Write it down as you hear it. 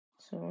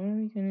So what are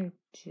we gonna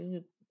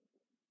do,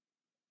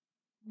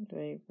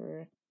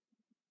 Viper?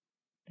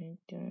 I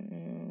don't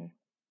know.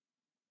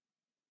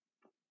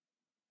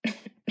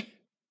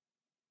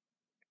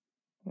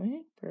 Why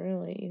did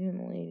Brutalight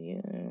even leave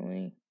you,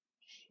 Emily?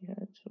 She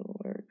had to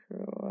work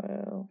for a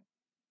while.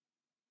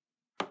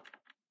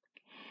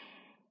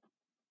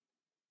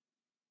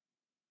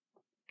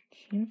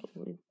 Can't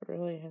believe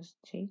Brutalight has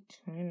to take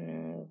time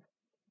out of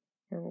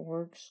her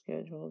work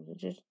schedule to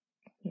just,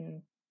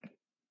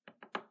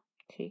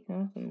 take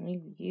off and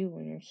leave you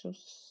when you're so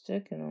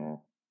sick and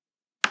all.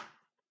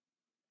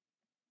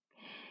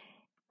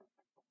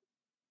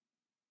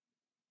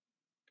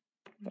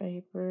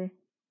 Viper.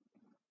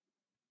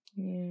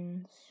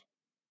 Yes.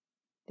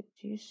 Did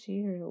you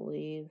see her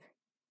leave?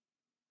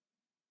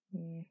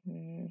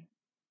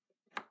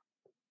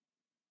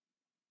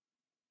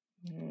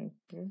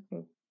 Better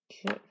go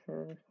get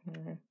her.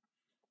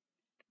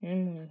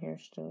 Emily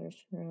hairstyle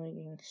is really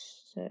getting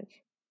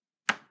sick.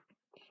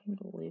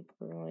 Can't believe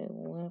Brutalight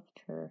left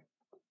her.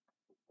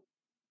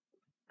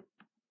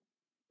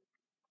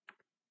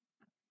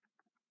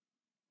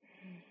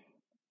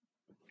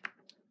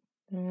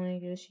 Well, I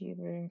guess you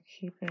better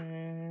keep an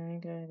eye. I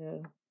gotta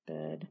go to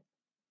bed.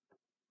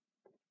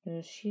 But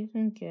if she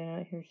doesn't get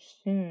out here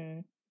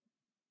soon,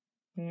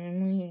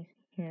 Emily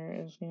here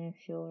is gonna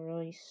feel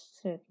really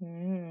sick, and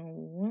I don't know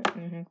what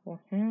in the heck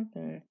will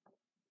happen.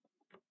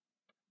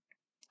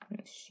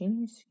 She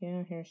needs to get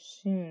out here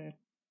soon.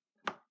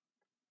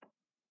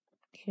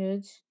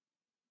 Kids?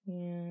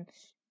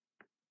 Yes.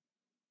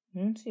 I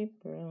don't see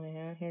Brutalight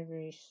out here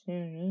very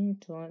soon. You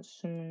need to let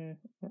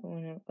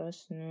one of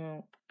us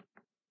know.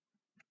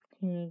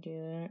 Can you do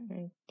that?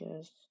 I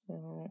guess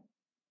so.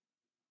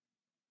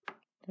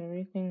 Is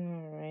everything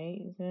alright,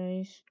 you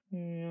guys?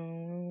 No,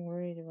 we're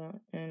worried about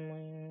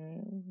Emily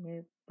and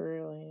where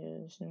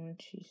Brutalight is and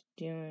what she's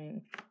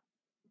doing.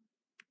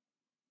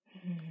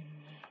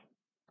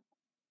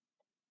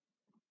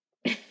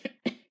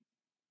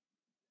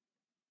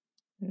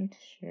 I'm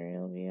sure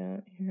you'll be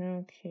out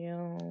here okay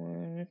all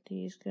alone with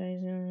these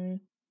guys,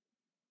 Emily.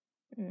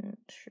 I'll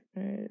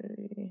try.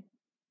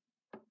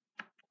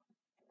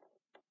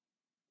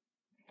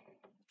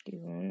 Do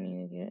you want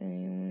me to get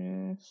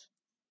anyone else?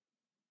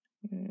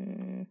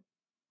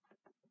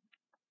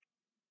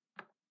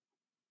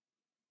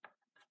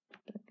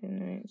 Good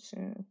night,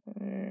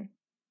 Sapphire.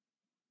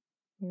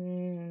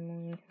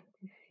 Emily, hope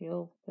you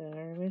feel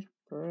better. I wish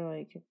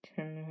Brutalight could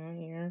come out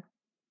here.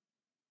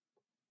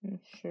 I'm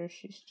sure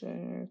she's still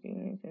working.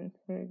 You can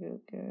probably go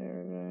get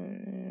her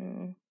right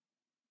now.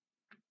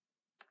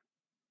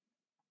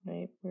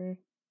 Viper?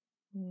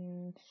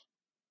 Yes.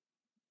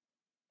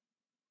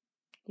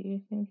 Do you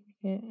think you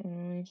get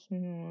Emily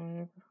some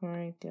water before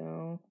I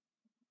go?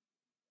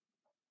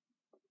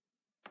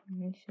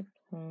 I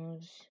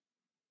suppose.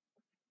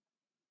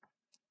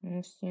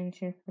 I'll stand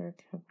here for a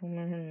couple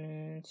more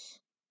minutes.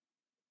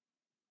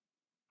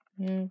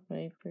 Yeah,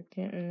 Viper,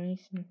 get Emily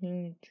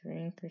something to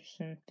drink or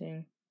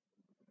something.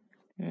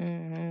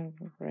 Oh,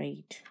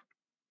 right.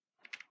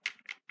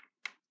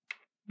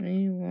 What do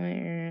you want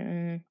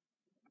your,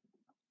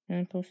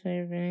 apple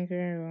cider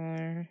vinegar or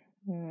water?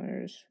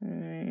 Water's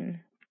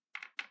fine.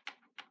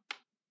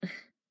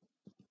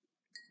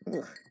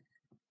 Ugh.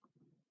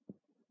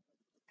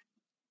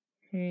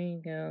 Here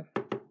you go.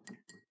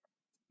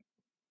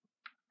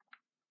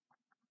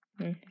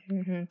 I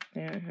sure hope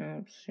that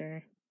helps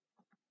her.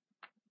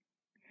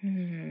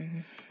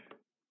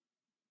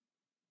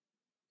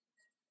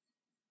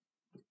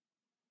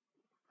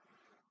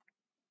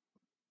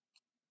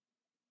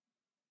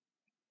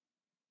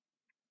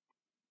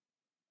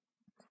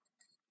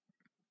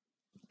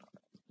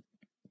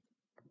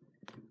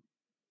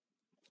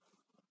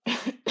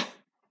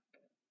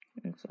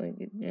 Looks like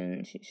it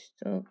didn't. She's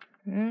still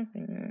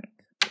coughing.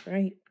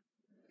 Right.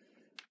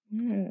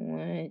 You know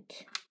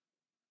what?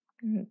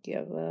 I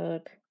give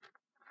up.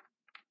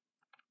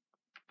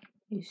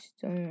 You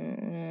still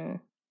don't know.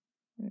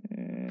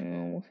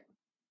 No.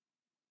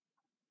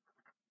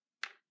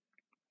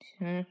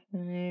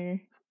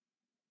 Sapphire.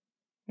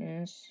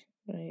 Yes,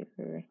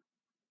 Viper.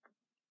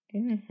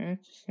 Gonna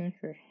have to send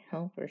for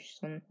help or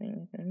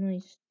something.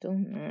 Emily's still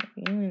not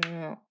feeling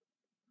well.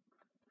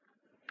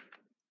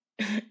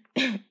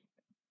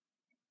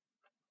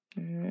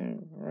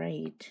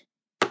 Alright.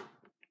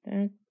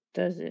 That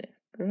does it.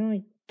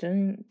 Girl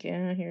doesn't get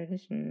out here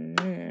this minute.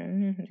 I'm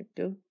gonna have to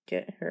go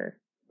get her.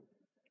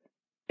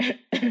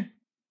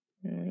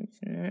 It's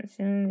not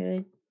sound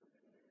good.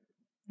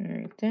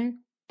 Alright, that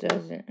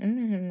does it. I'm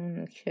gonna have one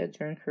of the kids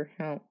run for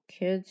help.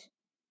 Kids,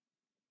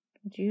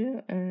 could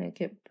you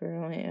get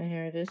Brutalight out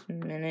here this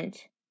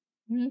minute?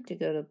 I need to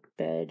go to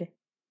bed.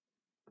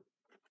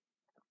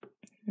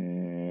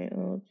 Alright,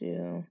 we'll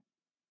do.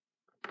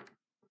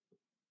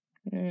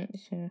 Good night,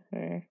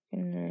 Sapphire.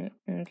 Good night.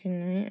 And good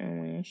night,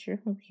 Emily. I sure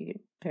hope you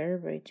get better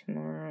by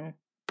tomorrow.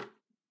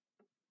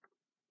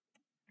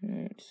 Good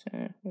night,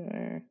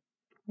 Sapphire.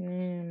 Good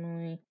night,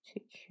 Emily.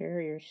 Take care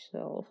of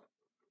yourself.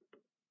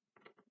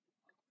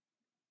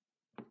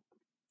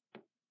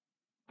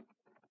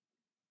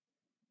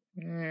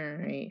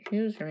 Alright,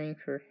 who's running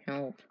for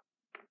help?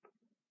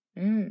 I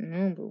don't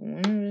know, but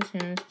one of us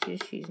has to.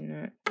 She's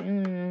not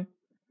feeling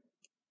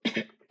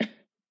well.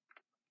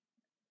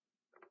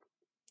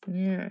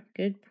 Yeah,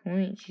 good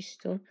point. She's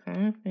still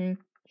coughing.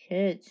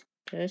 Kids,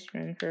 just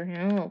run for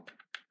help.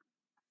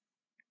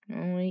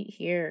 I'll wait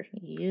here.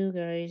 You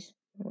guys,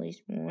 at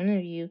least one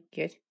of you,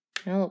 get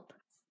help.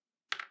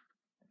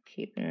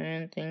 Keep an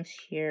eye on things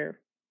here.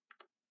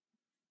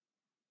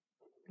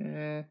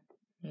 Well,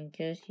 I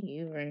guess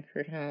you run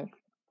for help.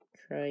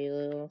 Try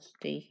little,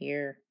 stay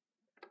here.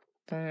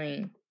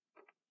 Fine.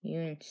 You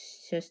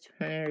insist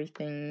on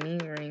everything me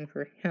running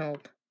for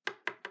help.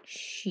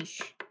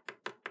 Sheesh.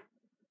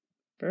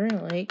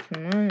 Brutalight,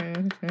 come on,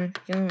 it's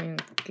not going.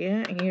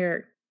 Get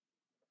here.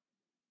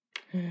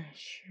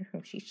 Sure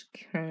hope she's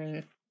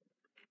coming.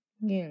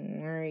 I'm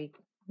getting worried.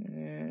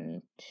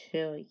 Me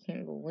too. I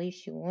can't believe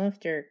she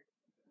left her.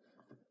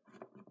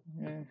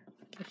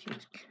 Guess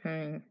she's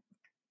coming.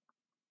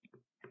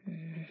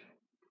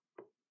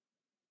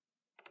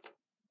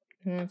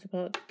 Well, it's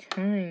about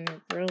time,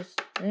 the girl's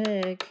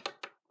sick.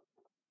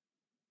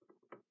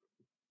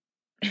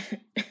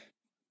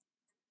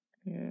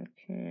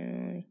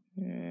 Okay,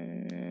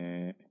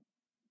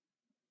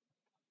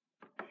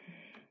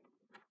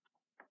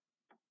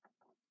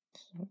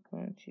 it's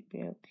going to be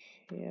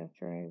okay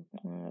after I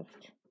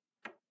left.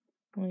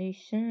 Well, you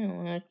shouldn't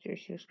have left her.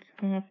 She was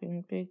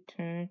coughing big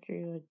time after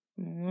you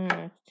had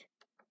left.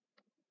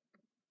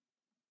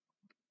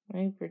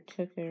 Viper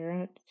took her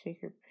out to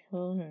take her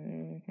pills,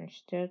 and her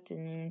step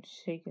didn't even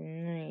say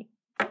goodnight.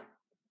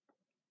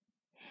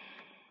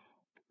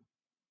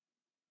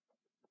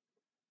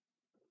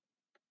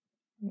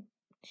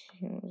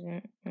 She was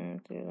out there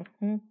the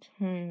whole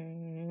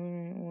time you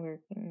weren't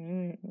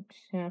working,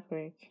 except when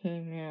it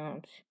came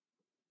out.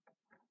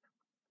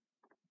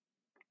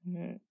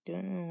 I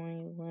don't know why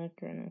you left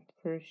her in the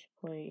first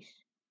place.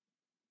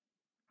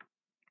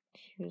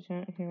 She was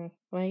out here with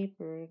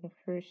Viper the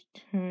first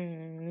time,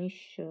 and we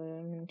showed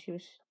up, and she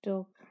was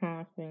still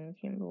coughing.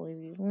 Can't believe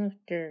you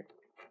left her.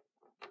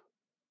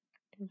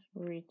 I was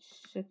worried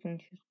sick,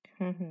 and she was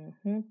coughing the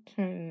whole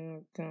time you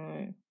were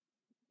gone.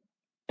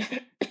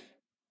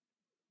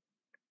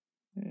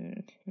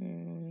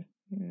 Okay.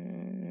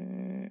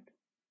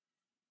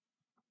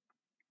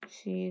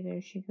 See,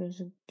 there she goes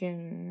again.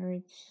 I'm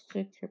worried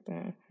sick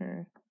about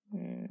her.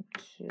 And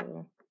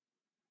so,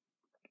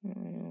 I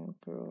know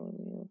a girl will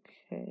be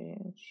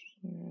okay.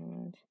 She's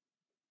not.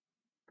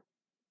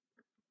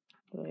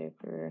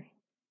 Viper.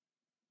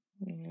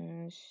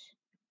 Yes.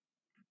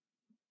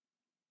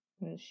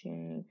 Was she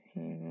any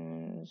pain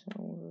on? It was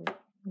over.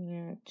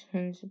 Yeah,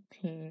 tons of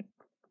pain.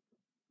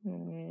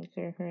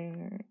 They're hurting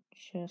her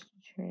chest,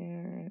 hurting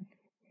her, and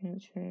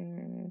head's hurting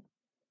her, and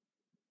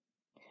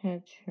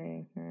head's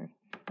hurting her.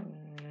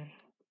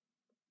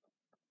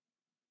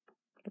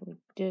 But we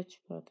did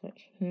spot that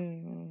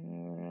human when we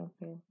were out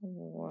there.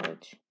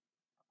 What?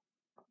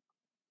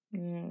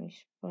 Yeah, we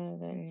spotted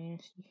that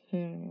nasty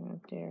human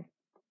out there.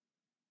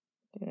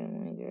 Didn't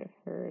want to get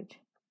hurt.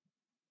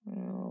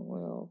 Well, a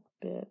little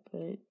bit,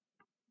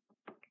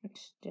 but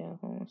still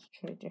almost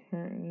tried to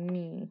hurt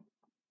me.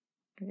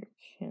 You're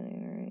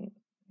kidding, right?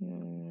 No,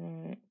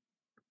 I'm not.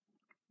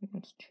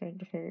 Almost tried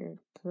to hurt your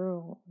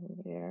girl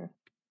over there.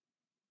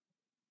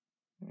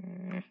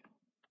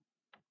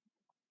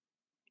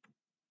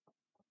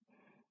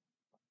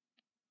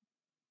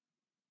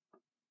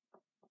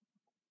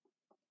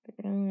 But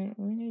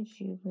why did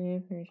you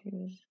leave her? She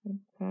was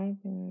coughing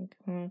and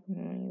coughing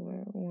while you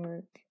were at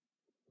work.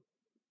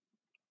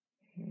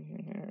 I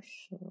never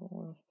should have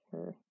left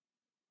her.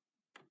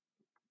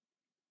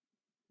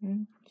 Why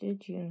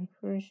did you in the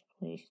first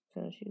place?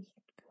 Though she was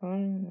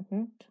coughing the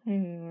whole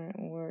time you were at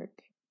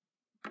work.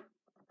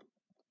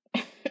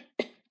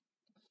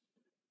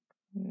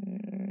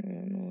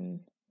 Emily,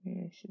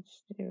 I should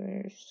stay by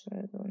your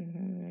side when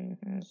Henry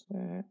has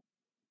that.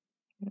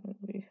 It'll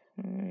be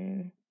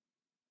fine.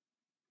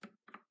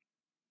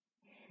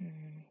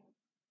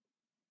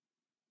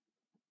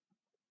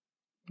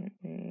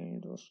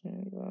 Angel's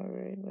gonna be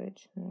alright by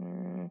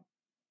tomorrow.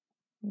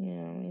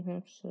 Yeah, we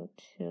hope so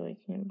too. I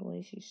can't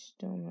believe she's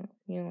still not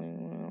feeling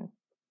well.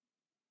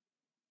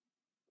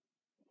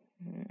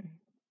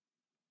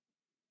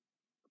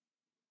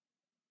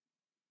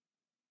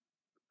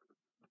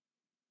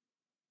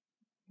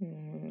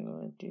 I'm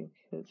glad you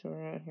kids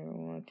were out here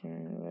watching her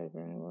live.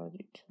 I'm glad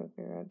you took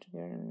her out to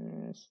get her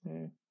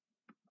medicine.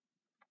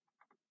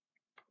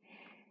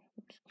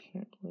 I just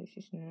can't believe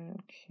she's not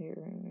okay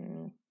right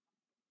now.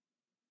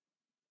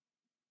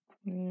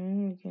 Yeah,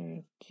 what are we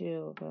gonna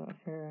do about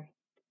her?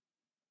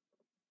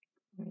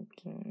 I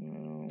don't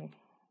know.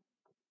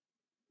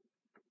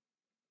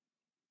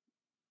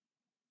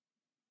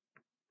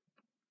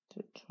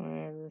 The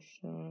driver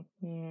shot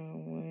me at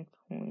one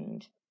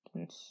point,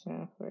 then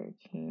Sapphire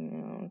came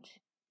out.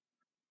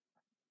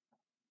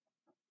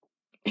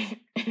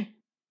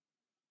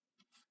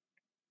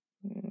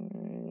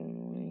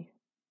 Emily.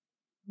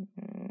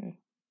 No.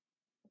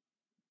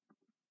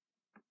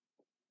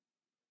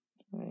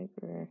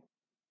 Viper.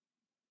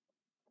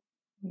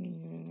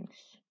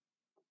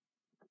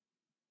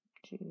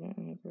 you get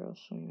my girl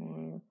some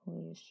water,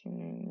 please? She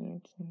might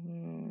need some.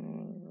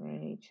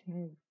 Alright,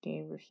 I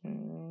gave her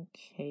some.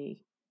 Okay.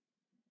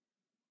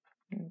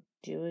 I'll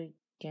do it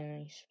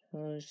again, I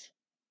suppose.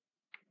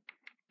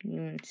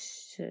 You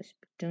insist,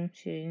 but don't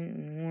say I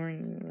didn't warn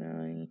you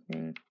about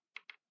anything.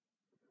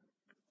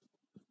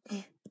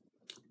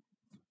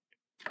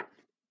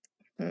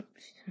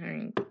 Oops,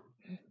 sorry.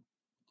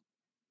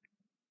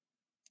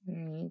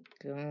 There you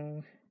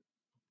go.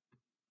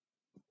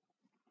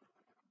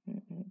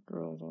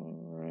 Girl's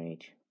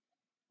alright.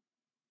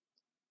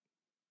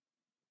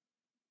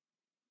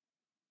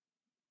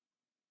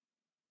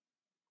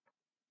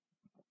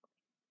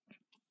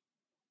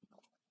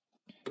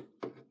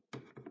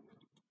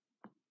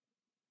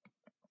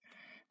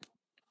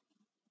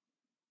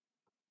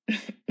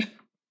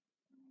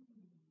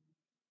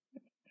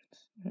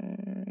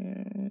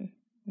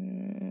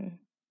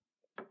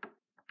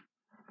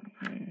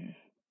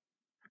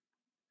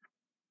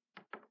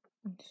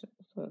 So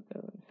I thought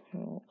that would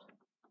help.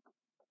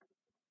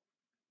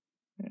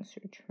 As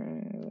you're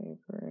trying to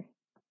labor.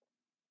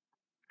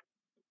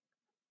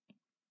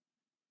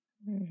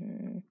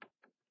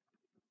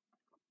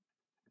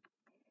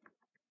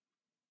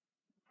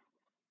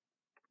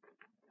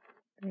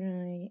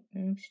 Right,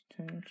 next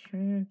time, try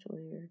not to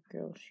leave your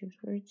girl. She was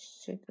very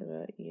sick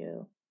about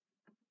you.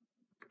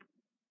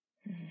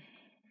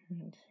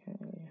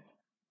 Okay.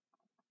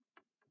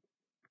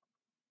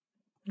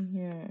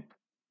 Yeah,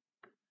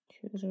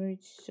 she was very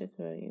sick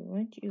about you.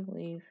 Why'd you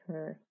leave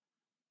her?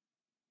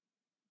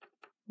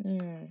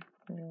 Yeah,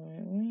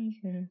 really, why did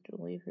you have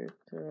to leave your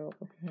girl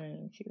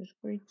behind? She was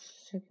very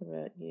sick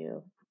about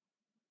you.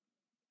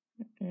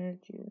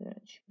 I'd do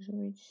that. She was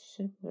very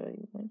sick about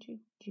you. Why'd you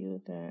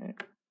do that?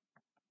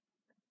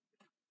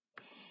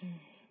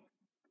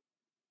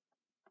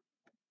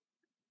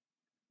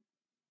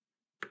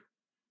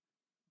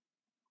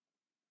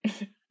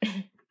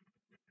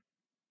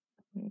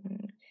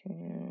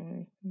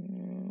 Okay,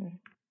 no.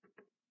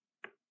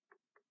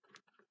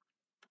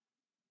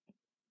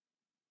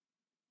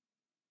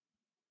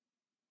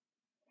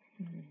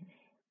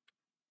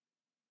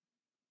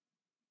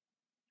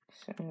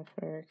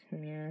 Sapphire,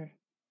 come here.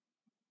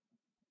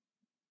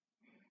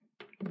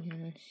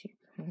 Yes, you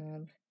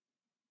called.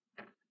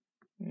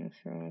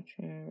 After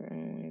watching her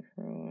only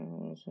for a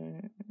while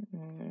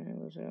while I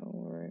was at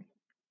work.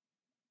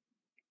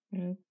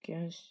 I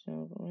guess so,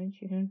 but why'd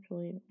you have to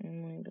leave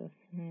Emily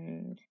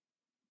behind?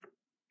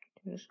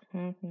 She was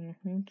coughing the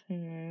whole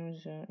time I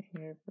was out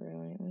here,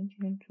 Brutalight. Why'd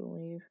you have to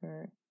leave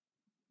her?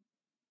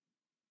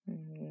 I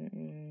didn't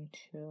mean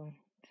to.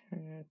 Try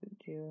not to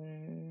do it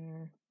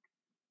anymore.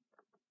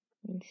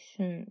 You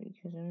shouldn't,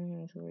 because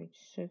Emily was worried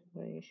sick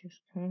about you. She was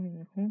coughing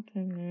the whole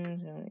time I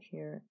was out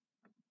here.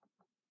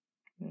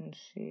 Let's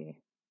see.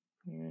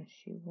 Yeah,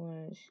 she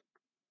was.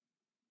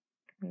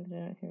 I was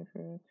out here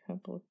for a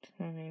couple of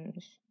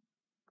times.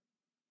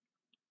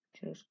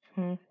 She was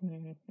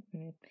coughing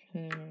and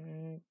pain,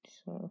 and I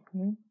saw the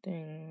whole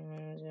thing when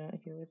I was out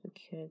here with the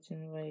kids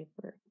and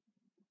Viper.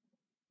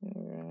 We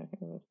were out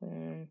here with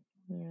them.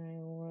 Yeah, I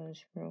was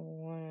for a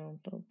while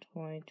until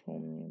Twy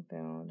told me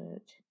about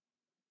it.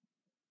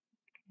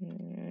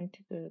 Yeah, I had to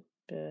go to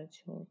bed,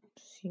 so I'll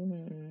see you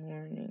in the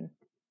morning.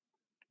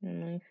 And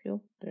when I feel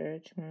better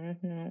tomorrow,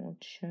 if not, we'll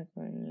check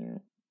on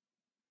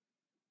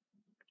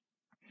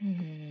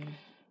you.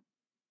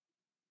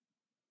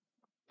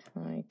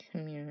 Twy,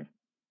 come here.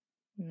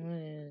 What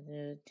is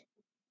it?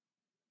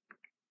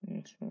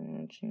 Thanks for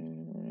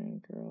watching when I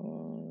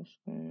grow up.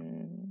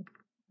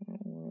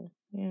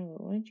 Yeah,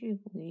 but why'd you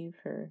leave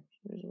her?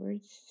 She was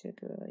worried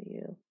sick about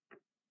you.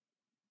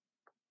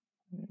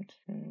 It's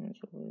kind of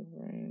to leave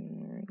her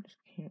anymore. I just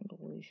can't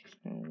believe she's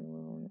not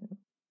well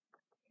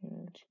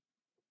yet.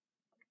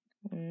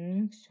 Well,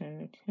 next time,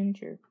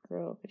 attend your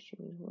girl, because she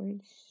was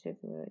worried sick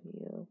about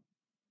you.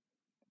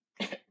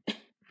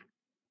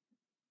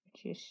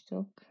 She's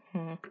still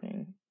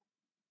coughing.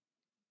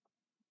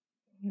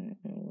 I'm not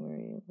gonna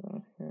worry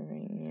about her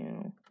right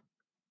now.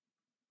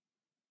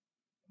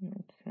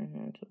 I'm trying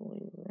not to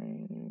leave her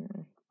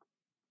anymore.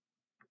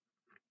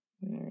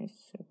 I'm very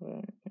sick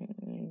about my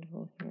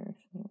angel here,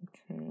 so I'm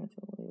trying not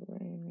to leave her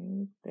anymore.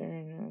 You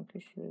better not,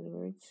 because she was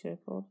worried sick.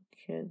 All the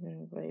kids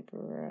and Viper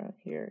were out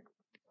here.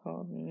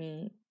 Called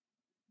me.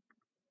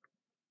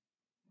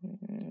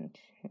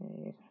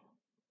 Okay.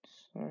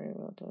 Sorry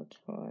about that,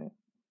 Twy.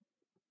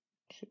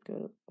 Should go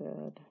to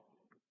bed.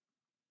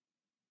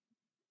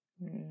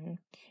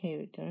 Okay,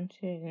 but don't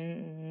say I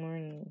didn't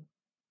warn you.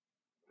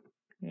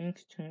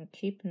 Next time,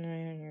 keep an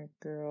eye on your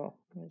girl.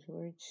 I was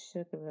worried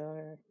sick about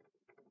her.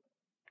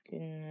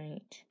 Good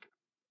night.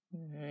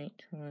 Good night,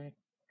 Twy.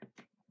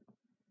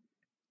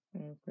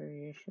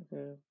 You should go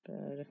to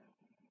bed.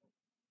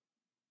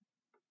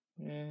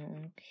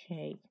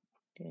 Okay.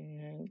 Good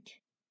night.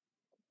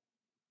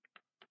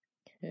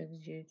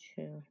 Kids, you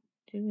too.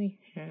 Do we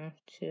have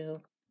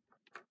to?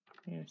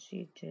 Yes,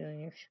 you do.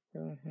 You should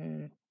go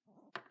home.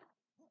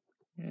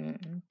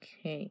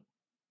 Okay.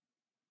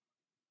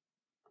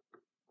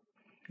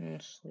 I'll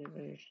sleep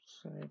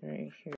beside right here.